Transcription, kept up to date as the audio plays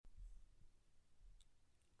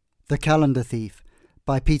The Calendar Thief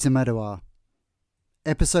by Peter Medawar.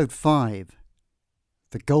 Episode 5.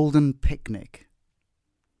 The Golden Picnic.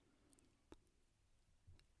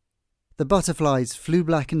 The butterflies flew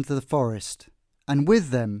back into the forest, and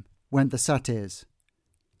with them went the satyrs.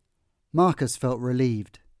 Marcus felt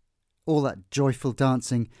relieved. All that joyful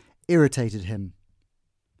dancing irritated him.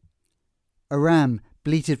 A ram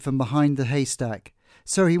bleated from behind the haystack,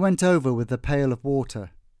 so he went over with a pail of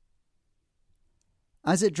water.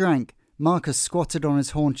 As it drank, Marcus squatted on his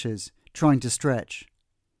haunches, trying to stretch.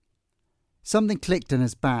 Something clicked in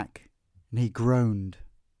his back, and he groaned.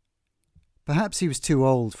 Perhaps he was too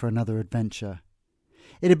old for another adventure.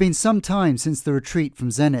 It had been some time since the retreat from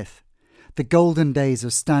Zenith, the golden days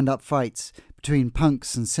of stand-up fights between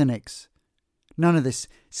punks and cynics. None of this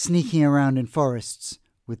sneaking around in forests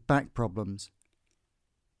with back problems.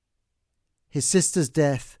 His sister's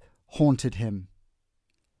death haunted him.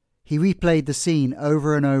 He replayed the scene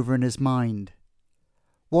over and over in his mind,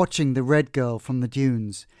 watching the red girl from the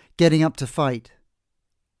dunes, getting up to fight,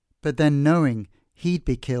 but then knowing he'd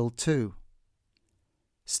be killed too.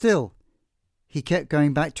 Still, he kept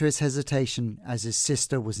going back to his hesitation as his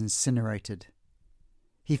sister was incinerated.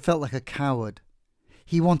 He felt like a coward.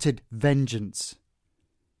 He wanted vengeance.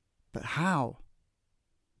 But how?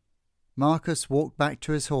 Marcus walked back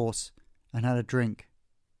to his horse and had a drink.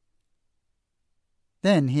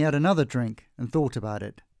 Then he had another drink and thought about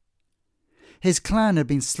it. His clan had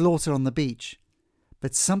been slaughtered on the beach,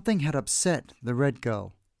 but something had upset the red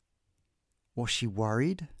girl. Was she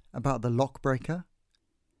worried about the lockbreaker?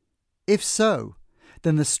 If so,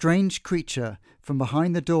 then the strange creature from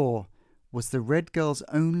behind the door was the red girl's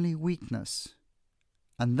only weakness,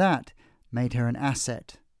 and that made her an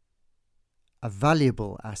asset, a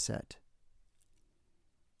valuable asset.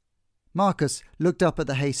 Marcus looked up at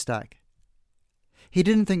the haystack. He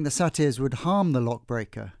didn't think the satyrs would harm the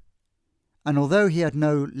lockbreaker, and although he had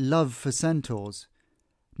no love for centaurs,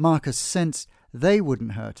 Marcus sensed they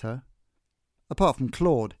wouldn't hurt her, apart from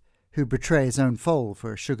Claude, who'd betray his own foal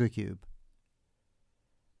for a sugar cube.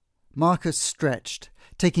 Marcus stretched,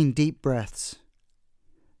 taking deep breaths.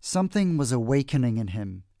 Something was awakening in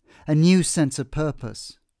him, a new sense of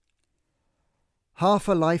purpose. Half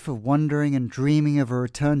a life of wondering and dreaming of a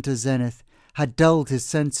return to Zenith had dulled his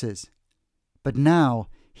senses, but now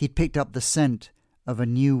he'd picked up the scent of a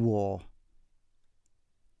new war.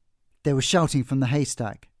 They were shouting from the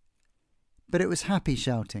haystack, but it was happy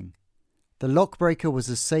shouting. The lockbreaker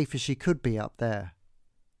was as safe as she could be up there.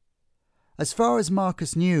 As far as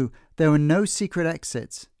Marcus knew, there were no secret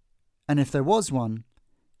exits, and if there was one,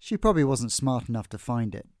 she probably wasn't smart enough to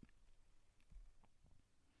find it.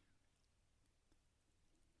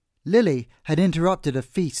 Lily had interrupted a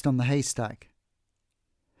feast on the haystack.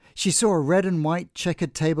 She saw a red and white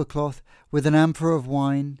checkered tablecloth with an amphora of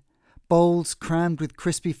wine, bowls crammed with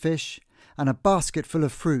crispy fish, and a basket full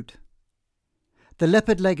of fruit. The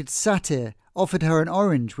leopard-legged satyr offered her an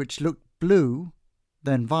orange which looked blue,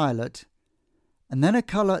 then violet, and then a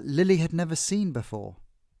colour Lily had never seen before.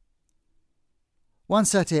 One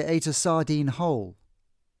satyr ate a sardine whole.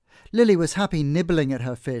 Lily was happy nibbling at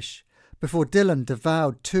her fish before Dylan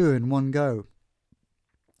devoured 2 in one go.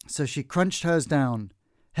 So she crunched hers down,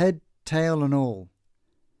 head, tail and all.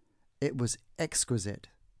 It was exquisite.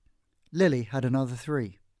 Lily had another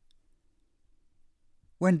 3.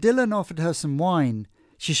 When Dylan offered her some wine,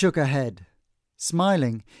 she shook her head.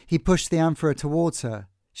 Smiling, he pushed the amphora towards her.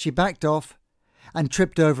 She backed off and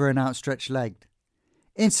tripped over an outstretched leg.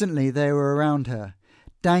 Instantly they were around her,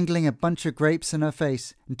 dangling a bunch of grapes in her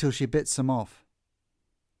face until she bit some off.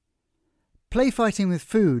 Play fighting with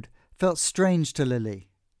food felt strange to Lily.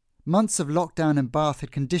 Months of lockdown in Bath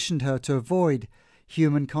had conditioned her to avoid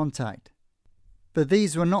human contact. But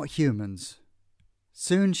these were not humans.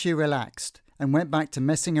 Soon she relaxed and went back to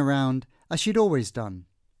messing around as she'd always done.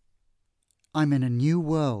 I'm in a new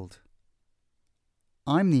world.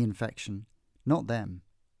 I'm the infection, not them.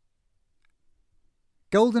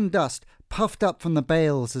 Golden dust puffed up from the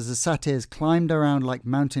bales as the satyrs climbed around like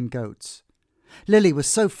mountain goats. Lily was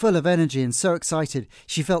so full of energy and so excited,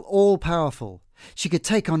 she felt all-powerful. She could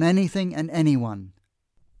take on anything and anyone.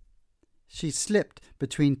 She slipped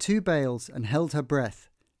between 2 bales and held her breath,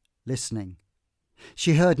 listening.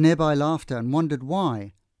 She heard nearby laughter and wondered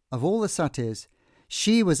why, of all the satyrs,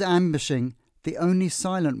 she was ambushing the only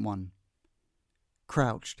silent one.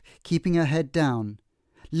 Crouched, keeping her head down,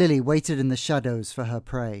 Lily waited in the shadows for her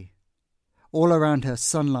prey. All around her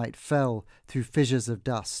sunlight fell through fissures of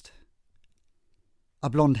dust. A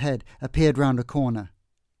blonde head appeared round a corner.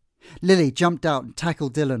 Lily jumped out and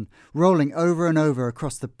tackled Dylan, rolling over and over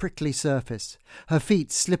across the prickly surface, her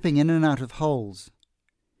feet slipping in and out of holes.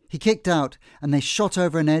 He kicked out, and they shot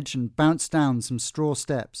over an edge and bounced down some straw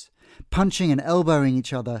steps, punching and elbowing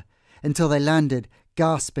each other until they landed,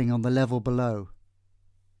 gasping on the level below.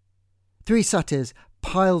 3 satyrs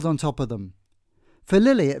piled on top of them. For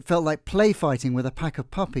Lily, it felt like play fighting with a pack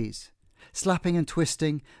of puppies, slapping and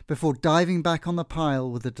twisting before diving back on the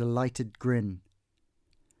pile with a delighted grin.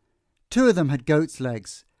 2 of them had goat's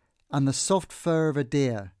legs and the soft fur of a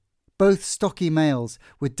deer, both stocky males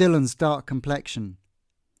with Dylan's dark complexion.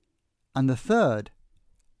 And the third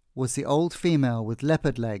was the old female with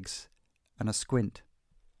leopard legs and a squint.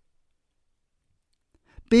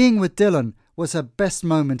 Being with Dylan was her best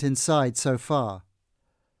moment inside so far.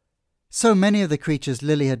 So many of the creatures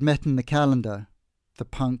Lily had met in the calendar, the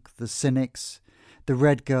punk, the cynics, the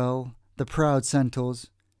red girl, the proud centaurs,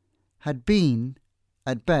 had been,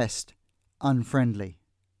 at best, unfriendly.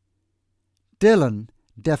 Dylan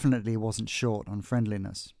definitely wasn't short on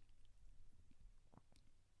friendliness.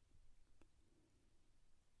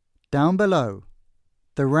 Down below,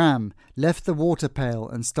 the ram left the water pail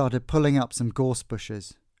and started pulling up some gorse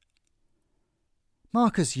bushes.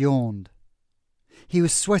 Marcus yawned. He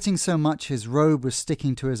was sweating so much his robe was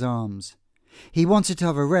sticking to his arms. He wanted to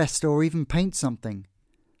have a rest or even paint something,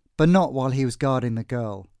 but not while he was guarding the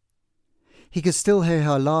girl. He could still hear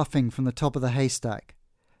her laughing from the top of the haystack,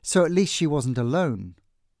 so at least she wasn't alone.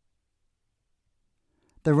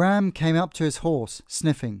 The ram came up to his horse,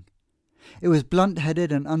 sniffing. It was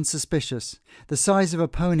blunt-headed and unsuspicious, the size of a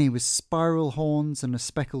pony with spiral horns and a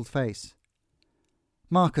speckled face.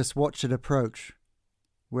 Marcus watched it approach,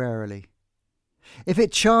 warily. If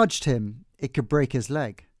it charged him, it could break his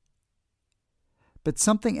leg. But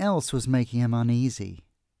something else was making him uneasy.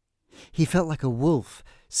 He felt like a wolf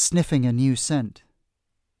sniffing a new scent.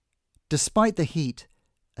 Despite the heat,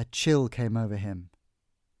 a chill came over him.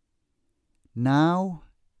 Now,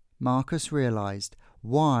 Marcus realized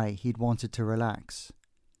why he'd wanted to relax.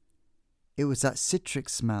 It was that citric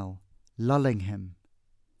smell lulling him.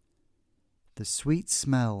 The sweet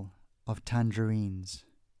smell of tangerines.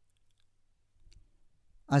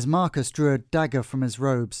 As Marcus drew a dagger from his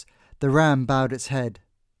robes, the ram bowed its head.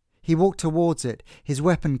 He walked towards it, his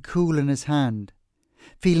weapon cool in his hand.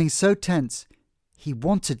 Feeling so tense, he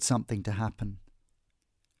wanted something to happen.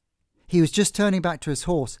 He was just turning back to his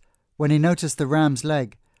horse when he noticed the ram's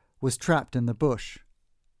leg was trapped in the bush.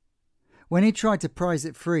 When he tried to prise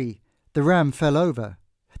it free, the ram fell over.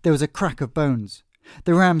 There was a crack of bones.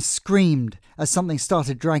 The ram screamed as something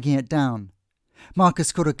started dragging it down.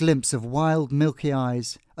 Marcus caught a glimpse of wild, milky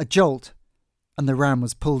eyes, a jolt, and the ram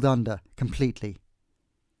was pulled under completely.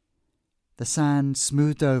 The sand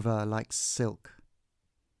smoothed over like silk.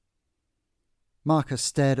 Marcus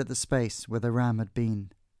stared at the space where the ram had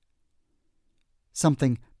been.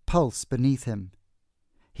 Something pulsed beneath him.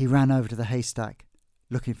 He ran over to the haystack,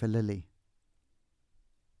 looking for Lily.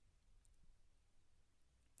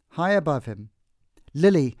 High above him,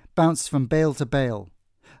 Lily bounced from bale to bale.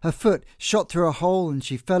 Her foot shot through a hole and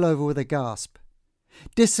she fell over with a gasp.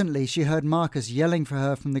 Distantly she heard Marcus yelling for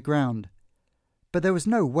her from the ground, but there was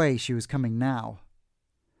no way she was coming now.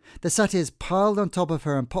 The satyrs piled on top of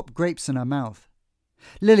her and popped grapes in her mouth.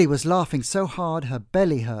 Lily was laughing so hard her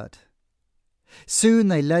belly hurt. Soon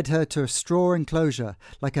they led her to a straw enclosure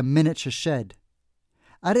like a miniature shed.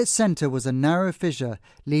 At its centre was a narrow fissure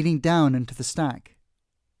leading down into the stack.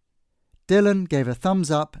 Dylan gave a thumbs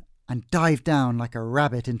up and dived down like a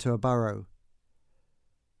rabbit into a burrow.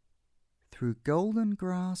 Through golden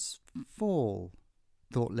grass fall,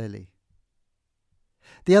 thought Lily.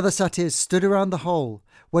 The other satyrs stood around the hole,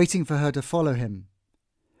 waiting for her to follow him.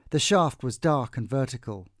 The shaft was dark and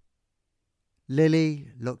vertical. Lily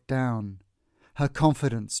looked down, her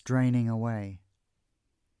confidence draining away.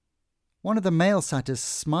 One of the male satyrs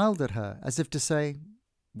smiled at her as if to say,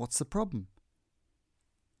 "What's the problem?"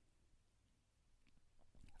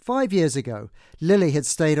 5 years ago, Lily had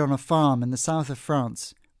stayed on a farm in the south of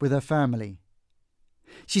France with her family.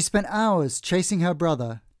 She spent hours chasing her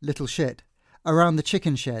brother, Little Shit, around the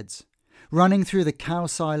chicken sheds, running through the cow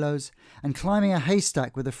silos and climbing a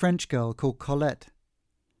haystack with a French girl called Colette.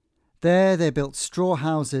 There they built straw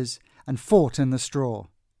houses and fought in the straw.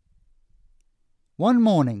 One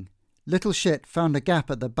morning, Little Shit found a gap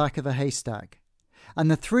at the back of a haystack, and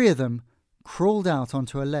the 3 of them crawled out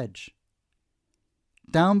onto a ledge.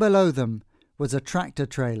 Down below them was a tractor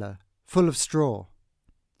trailer full of straw.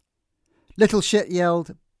 Little Shit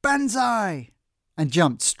yelled, "Banzai!" and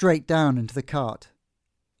jumped straight down into the cart.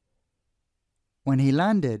 When he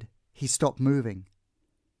landed, he stopped moving.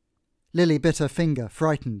 Lily bit her finger,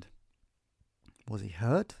 frightened. Was he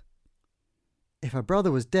hurt? If her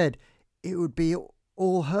brother was dead, it would be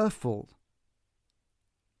all her fault.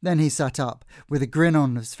 Then he sat up, with a grin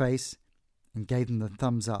on his face, and gave them the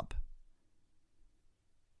thumbs up.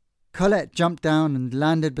 Colette jumped down and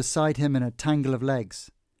landed beside him in a tangle of legs.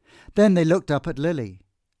 Then they looked up at Lily.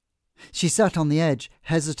 She sat on the edge,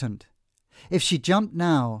 hesitant. If she jumped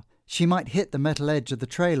now, she might hit the metal edge of the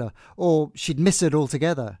trailer, or she'd miss it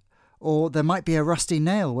altogether, or there might be a rusty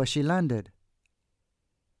nail where she landed.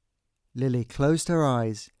 Lily closed her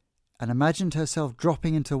eyes and imagined herself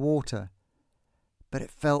dropping into water, but it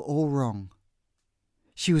felt all wrong.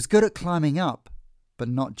 She was good at climbing up, but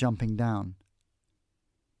not jumping down.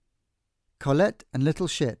 Colette and Little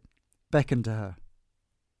Shit beckoned to her.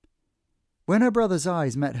 When her brother's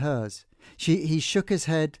eyes met hers, he shook his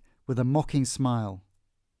head with a mocking smile.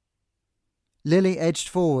 Lily edged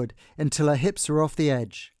forward until her hips were off the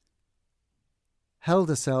edge, held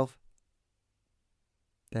herself,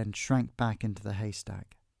 then shrank back into the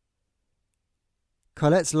haystack.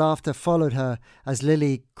 Colette's laughter followed her as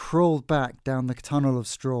Lily crawled back down the tunnel of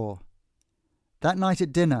straw. That night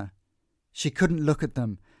at dinner, she couldn't look at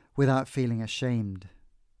them without feeling ashamed.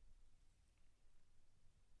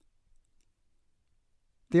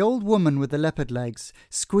 The old woman with the leopard legs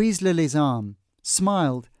squeezed Lily's arm,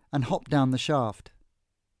 smiled, and hopped down the shaft.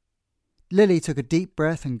 Lily took a deep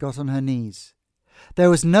breath and got on her knees. There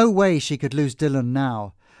was no way she could lose Dylan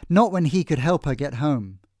now, not when he could help her get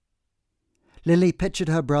home. Lily pictured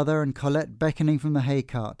her brother and Colette beckoning from the hay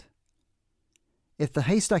cart. If the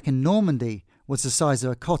haystack in Normandy was the size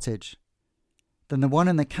of a cottage, then the one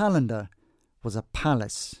in the calendar was a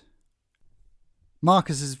palace.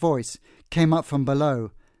 Marcus's voice came up from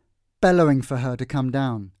below, bellowing for her to come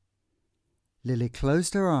down. Lily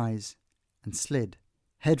closed her eyes and slid,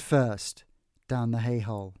 head first, down the hay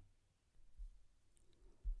hole.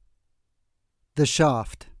 The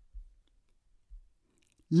shaft.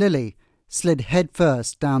 Lily slid head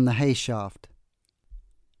first down the hay shaft.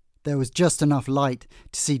 There was just enough light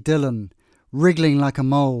to see Dylan wriggling like a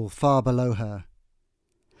mole far below her.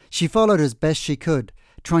 She followed as best she could,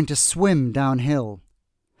 trying to swim downhill.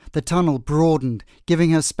 The tunnel broadened,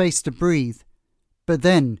 giving her space to breathe, but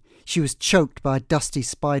then she was choked by a dusty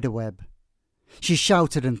spider web. She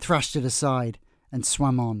shouted and thrashed it aside and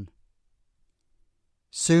swam on.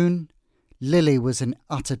 Soon, Lily was in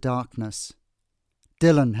utter darkness.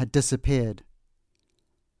 Dylan had disappeared.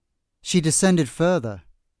 She descended further.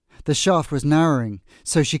 The shaft was narrowing,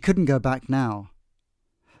 so she couldn't go back now.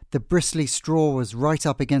 The bristly straw was right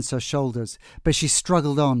up against her shoulders, but she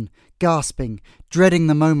struggled on, gasping, dreading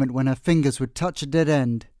the moment when her fingers would touch a dead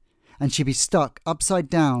end, and she'd be stuck upside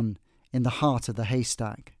down in the heart of the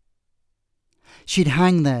haystack. She'd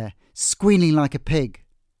hang there, squealing like a pig,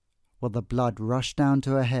 while the blood rushed down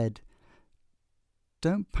to her head.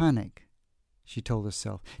 "Don't panic," she told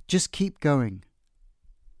herself. "Just keep going."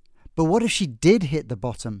 But what if she did hit the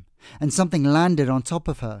bottom, and something landed on top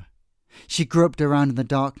of her? She groped around in the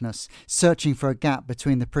darkness, searching for a gap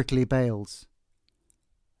between the prickly bales.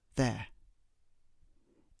 There.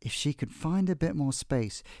 If she could find a bit more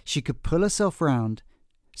space, she could pull herself round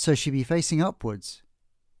so she'd be facing upwards,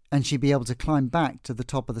 and she'd be able to climb back to the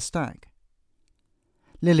top of the stack.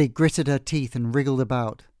 Lily gritted her teeth and wriggled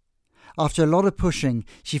about. After a lot of pushing,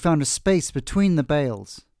 she found a space between the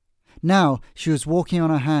bales. Now she was walking on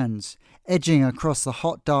her hands, edging across the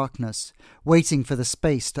hot darkness, waiting for the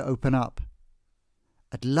space to open up.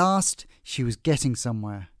 At last she was getting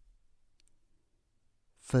somewhere.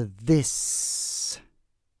 For this...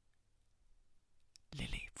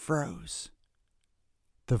 Lily froze.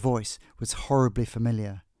 The voice was horribly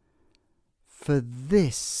familiar. For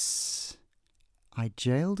this, I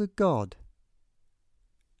jailed a god.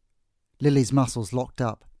 Lily's muscles locked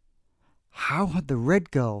up. How had the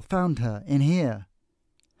red girl found her in here?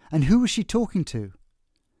 And who was she talking to?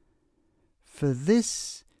 For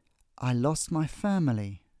this, I lost my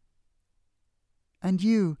family. And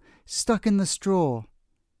you, stuck in the straw.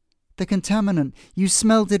 The contaminant, you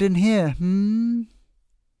smelled it in here,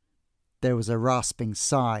 There was a rasping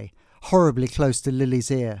sigh, horribly close to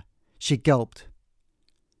Lily's ear. She gulped.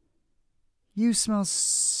 You smell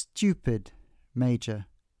stupid, Major.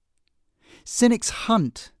 Cynics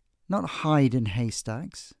hunt, not hide in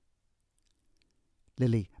haystacks.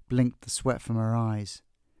 Lily blinked the sweat from her eyes.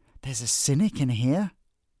 There's a cynic in here?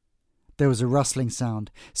 There was a rustling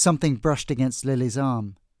sound. Something brushed against Lily's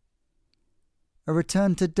arm. A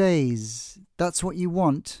return to days, that's what you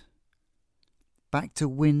want? Back to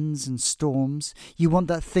winds and storms? You want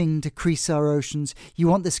that thing to crease our oceans? You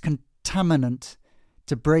want this contaminant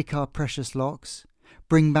to break our precious locks?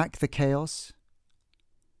 Bring back the chaos?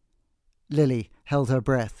 Lily held her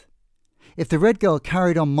breath. If the red girl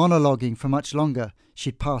carried on monologuing for much longer,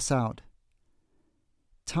 she'd pass out.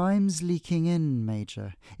 Time's leaking in,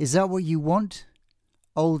 Major. Is that what you want?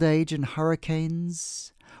 Old age and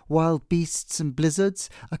hurricanes? Wild beasts and blizzards?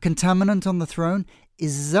 A contaminant on the throne?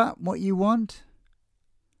 Is that what you want?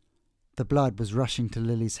 The blood was rushing to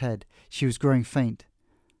Lily's head. She was growing faint.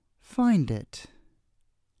 Find it.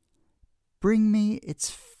 Bring me its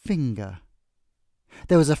finger.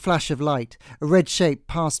 There was a flash of light. A red shape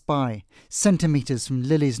passed by, centimetres from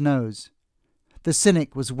Lily's nose. The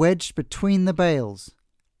cynic was wedged between the bales,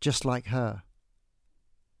 just like her.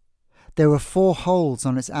 There were 4 holes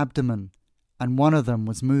on its abdomen, and one of them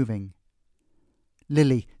was moving.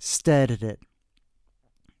 Lily stared at it.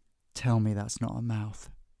 Tell me that's not a mouth.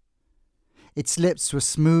 Its lips were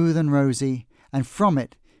smooth and rosy, and from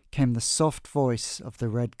it came the soft voice of the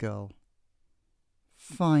red girl.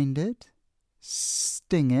 Find it,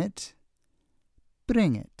 sting it,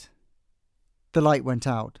 bring it. The light went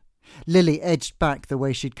out. Lily edged back the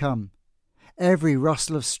way she'd come. Every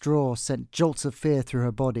rustle of straw sent jolts of fear through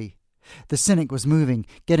her body. The cynic was moving,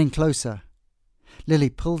 getting closer. Lily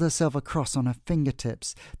pulled herself across on her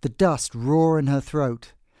fingertips, the dust raw in her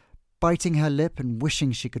throat, biting her lip and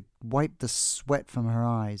wishing she could wipe the sweat from her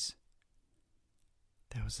eyes.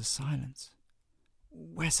 There was a silence.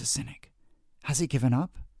 Where's the cynic? Has it given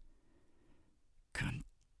up?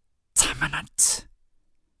 Contaminant!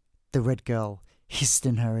 The red girl hissed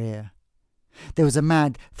in her ear. There was a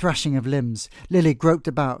mad thrashing of limbs. Lily groped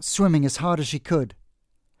about, swimming as hard as she could,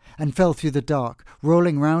 and fell through the dark,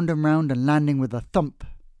 rolling round and landing with a thump.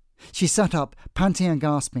 She sat up, panting and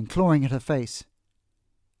gasping, clawing at her face.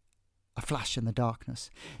 A flash in the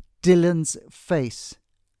darkness. Dylan's face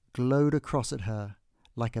glowed across at her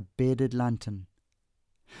like a bearded lantern.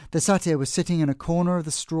 The satyr was sitting in a corner of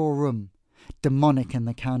the straw room, demonic in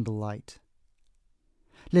the candlelight.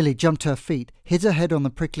 Lily jumped to her feet, hid her head on the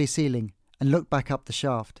prickly ceiling, and looked back up the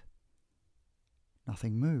shaft.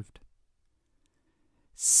 Nothing moved.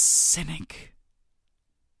 Cynic!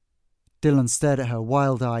 Dylan stared at her,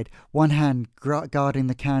 wild-eyed, one hand guarding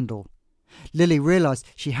the candle. Lily realised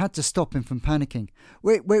she had to stop him from panicking.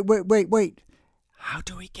 Wait! How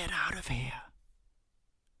do we get out of here?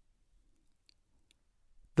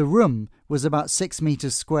 The room was about 6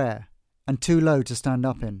 metres square and too low to stand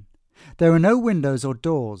up in. There were no windows or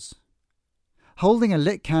doors. Holding a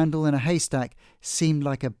lit candle in a haystack seemed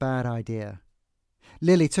like a bad idea.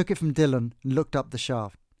 Lily took it from Dylan and looked up the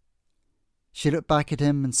shaft. She looked back at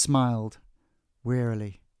him and smiled,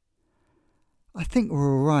 wearily. I think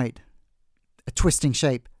we're all right. A twisting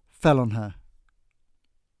shape fell on her.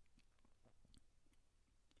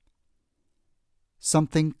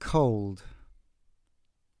 Something cold.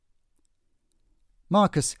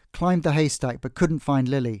 Marcus climbed the haystack but couldn't find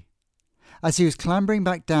Lily. As he was clambering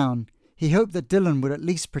back down, he hoped that Dylan would at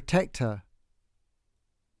least protect her.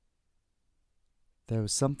 There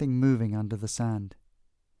was something moving under the sand.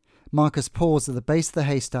 Marcus paused at the base of the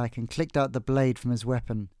haystack and clicked out the blade from his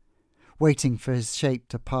weapon, waiting for his shape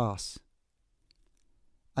to pass.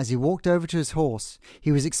 As he walked over to his horse,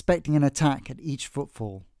 he was expecting an attack at each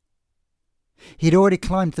footfall. He had already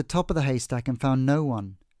climbed to the top of the haystack and found no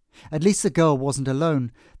one. At least the girl wasn't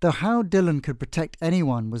alone, though how Dylan could protect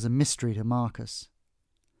anyone was a mystery to Marcus.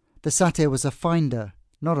 The satyr was a finder,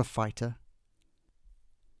 not a fighter.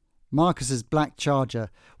 Marcus's black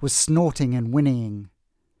charger was snorting and whinnying.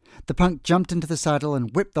 The punk jumped into the saddle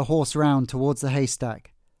and whipped the horse round towards the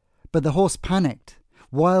haystack. But the horse panicked,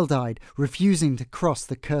 wild-eyed, refusing to cross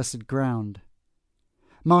the cursed ground.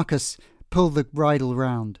 Marcus pulled the bridle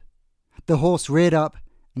round. The horse reared up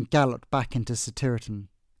and galloped back into Satyricon.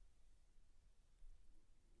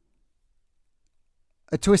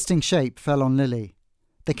 A twisting shape fell on Lily.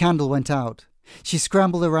 The candle went out. She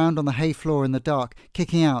scrambled around on the hay floor in the dark,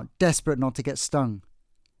 kicking out, desperate not to get stung.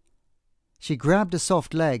 She grabbed a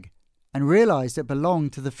soft leg and realised it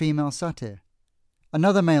belonged to the female satyr.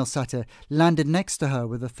 Another male satyr landed next to her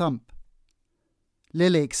with a thump.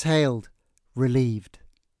 Lily exhaled, relieved.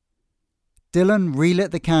 Dylan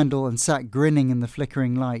relit the candle and sat grinning in the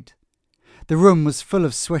flickering light. The room was full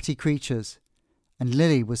of sweaty creatures, and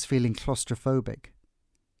Lily was feeling claustrophobic.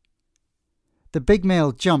 The big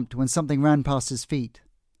male jumped when something ran past his feet.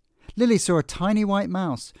 Lily saw a tiny white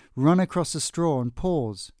mouse run across the straw and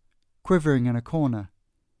pause, quivering in a corner.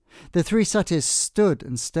 The 3 satyrs stood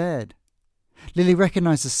and stared. Lily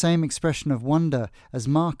recognised the same expression of wonder as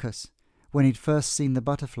Marcus when he'd first seen the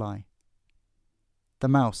butterfly. The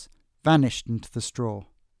mouse vanished into the straw.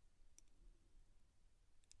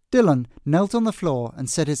 Dylan knelt on the floor and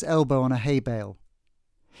set his elbow on a hay bale.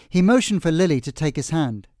 He motioned for Lily to take his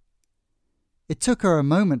hand. It took her a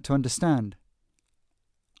moment to understand.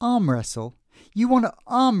 Arm wrestle? You want to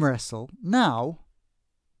arm wrestle? Now?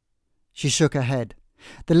 She shook her head.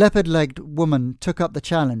 The leopard-legged woman took up the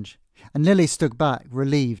challenge, and Lily stood back,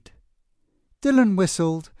 relieved. Dylan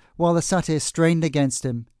whistled while the satyr strained against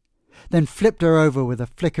him, then flipped her over with a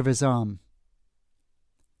flick of his arm.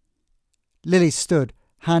 Lily stood,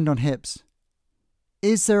 hand on hips.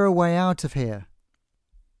 "Is there a way out of here?"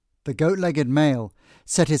 The goat-legged male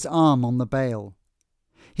set his arm on the bale.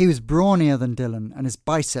 He was brawnier than Dylan, and his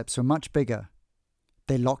biceps were much bigger.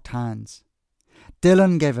 They locked hands.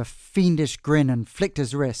 Dylan gave a fiendish grin and flicked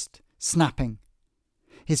his wrist, snapping.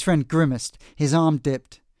 His friend grimaced, his arm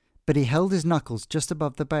dipped, but he held his knuckles just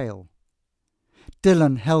above the bale.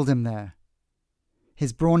 Dylan held him there.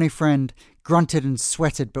 His brawny friend grunted and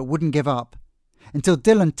sweated but wouldn't give up, until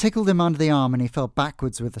Dylan tickled him under the arm and he fell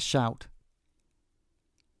backwards with a shout.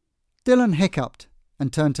 Dylan hiccuped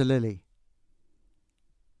and turned to Lily.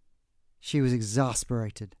 She was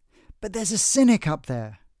exasperated. "But there's a cynic up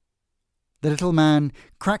there." The little man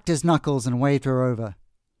cracked his knuckles and waved her over.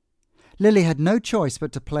 Lily had no choice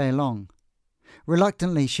but to play along.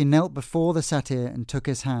 Reluctantly, she knelt before the satyr and took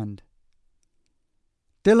his hand.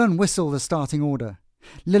 Dylan whistled a starting order.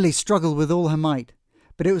 Lily struggled with all her might,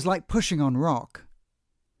 but it was like pushing on rock.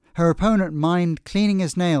 Her opponent minded cleaning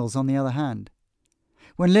his nails on the other hand.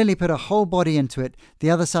 When Lily put her whole body into it, the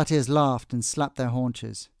other satyrs laughed and slapped their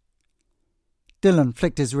haunches. Dylan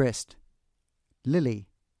flicked his wrist. Lily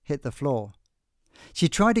hit the floor. She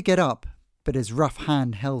tried to get up, but his rough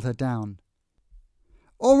hand held her down.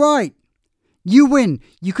 "All right! You win!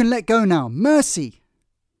 You can let go now! Mercy!"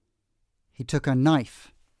 He took a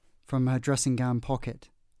knife from her dressing gown pocket.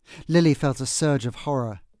 Lily felt a surge of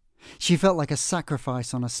horror. She felt like a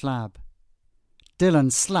sacrifice on a slab.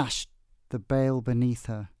 Dylan slashed the bale beneath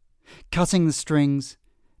her, cutting the strings,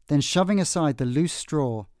 then shoving aside the loose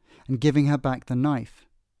straw and giving her back the knife.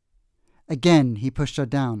 Again he pushed her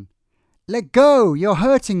down. "Let go! You're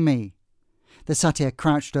hurting me!" The satyr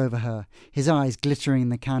crouched over her, his eyes glittering in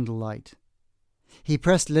the candlelight. He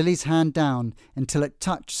pressed Lily's hand down until it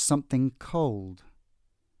touched something cold.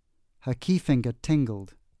 Her key finger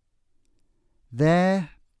tingled.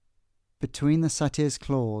 There, between the satyr's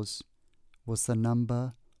claws, was the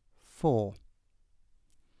number 4.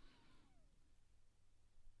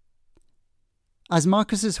 As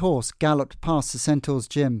Marcus's horse galloped past the centaur's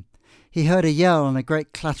gym, he heard a yell and a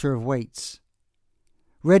great clatter of weights.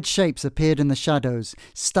 Red shapes appeared in the shadows,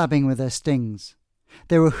 stabbing with their stings.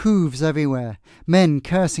 There were hooves everywhere, men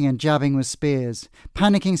cursing and jabbing with spears,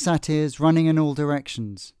 panicking satyrs running in all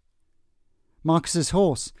directions. Marcus's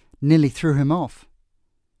horse nearly threw him off.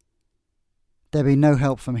 There'd be no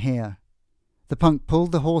help from here. The punk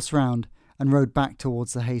pulled the horse round and rode back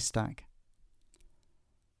towards the haystack.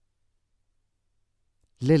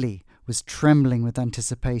 Lily was trembling with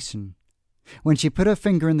anticipation. When she put her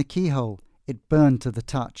finger in the keyhole, it burned to the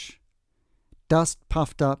touch. Dust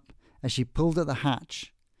puffed up as she pulled at the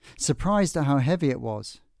hatch, surprised at how heavy it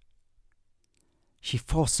was. She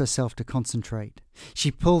forced herself to concentrate.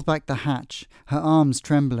 She pulled back the hatch, her arms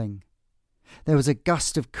trembling. There was a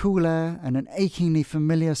gust of cool air and an achingly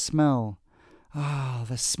familiar smell.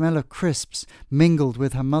 The smell of crisps mingled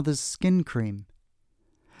with her mother's skin cream.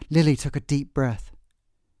 Lily took a deep breath.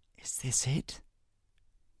 Is this it?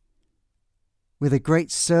 With a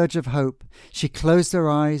great surge of hope, she closed her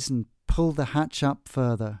eyes and pulled the hatch up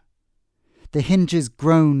further. The hinges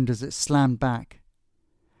groaned as it slammed back.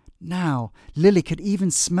 Now Lily could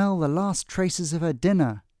even smell the last traces of her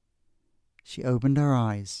dinner. She opened her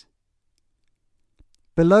eyes.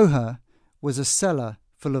 Below her was a cellar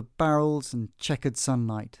full of barrels and checkered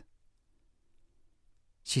sunlight.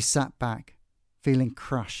 She sat back, feeling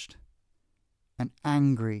crushed and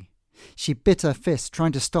angry. She bit her fist,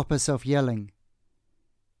 trying to stop herself yelling.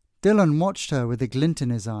 Dylan watched her with a glint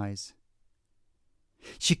in his eyes.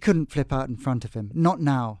 She couldn't flip out in front of him, not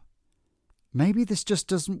now. Maybe this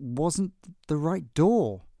just wasn't the right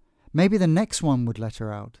door. Maybe the next one would let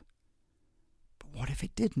her out. But what if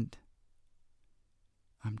it didn't?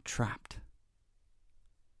 I'm trapped.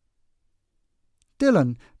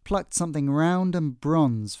 Dylan plucked something round and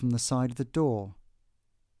bronze from the side of the door.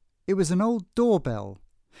 It was an old doorbell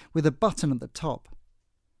with a button at the top.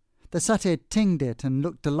 The satyr tinged it and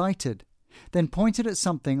looked delighted, then pointed at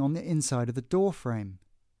something on the inside of the door frame.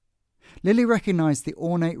 Lily recognized the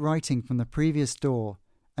ornate writing from the previous door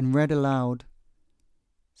and read aloud,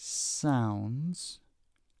 "Sounds."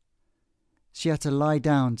 She had to lie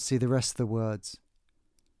down to see the rest of the words.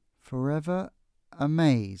 "Forever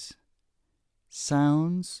amaze.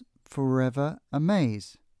 Sounds forever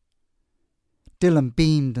amaze." Dylan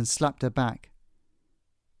beamed and slapped her back.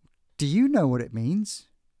 "Do you know what it means?"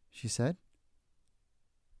 she said.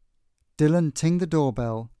 Dylan tinged the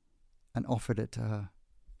doorbell and offered it to her.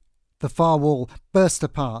 The far wall burst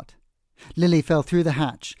apart. Lily fell through the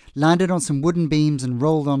hatch, landed on some wooden beams and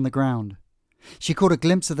rolled on the ground. She caught a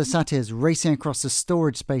glimpse of the satyrs racing across the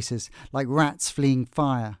storage spaces like rats fleeing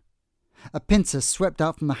fire. A pincer swept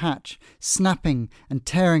out from the hatch, snapping and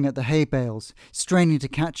tearing at the hay bales, straining to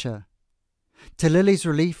catch her. To Lily's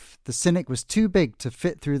relief, the cynic was too big to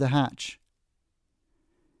fit through the hatch.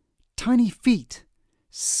 Tiny feet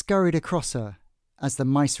scurried across her as the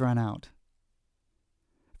mice ran out.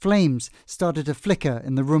 Flames started to flicker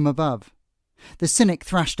in the room above. The cynic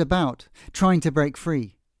thrashed about, trying to break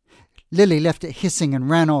free. Lily left it hissing and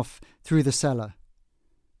ran off through the cellar.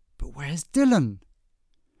 But where's Dylan?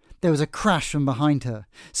 There was a crash from behind her.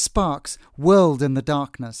 Sparks whirled in the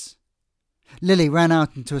darkness. Lily ran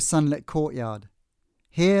out into a sunlit courtyard.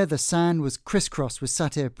 Here the sand was crisscrossed with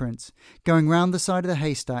satyr prints, going round the side of the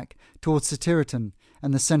haystack towards Satyricon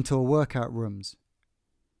and the centaur workout rooms.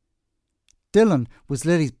 Dylan was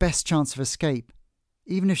Lily's best chance of escape,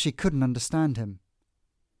 even if she couldn't understand him.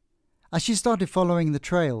 As she started following the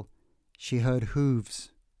trail, she heard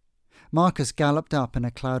hooves. Marcus galloped up in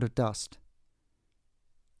a cloud of dust.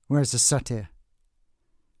 "Where's the satyr?"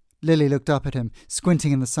 Lily looked up at him,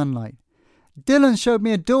 squinting in the sunlight. "Dylan showed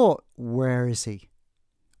me a door." "Where is he?"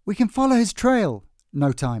 "We can follow his trail."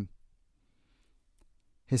 "No time."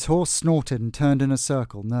 His horse snorted and turned in a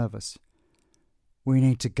circle, nervous. "We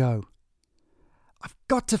need to go." "I've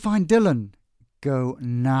got to find Dylan." "Go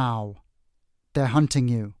now. They're hunting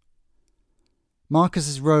you."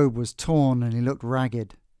 Marcus's robe was torn and he looked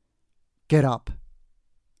ragged. "Get up."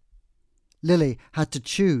 Lily had to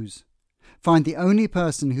choose. Find the only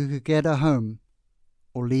person who could get her home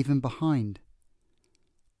or leave him behind.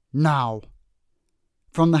 "Now!"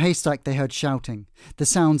 From the haystack they heard shouting, the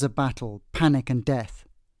sounds of battle, panic and death.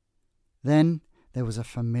 Then there was a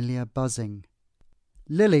familiar buzzing.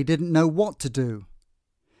 Lily didn't know what to do.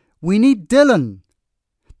 "We need Dylan!"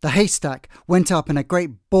 The haystack went up in a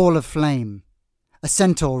great ball of flame. A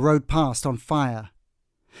centaur rode past on fire.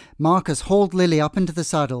 Marcus hauled Lily up into the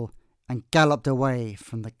saddle and galloped away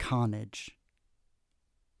from the carnage.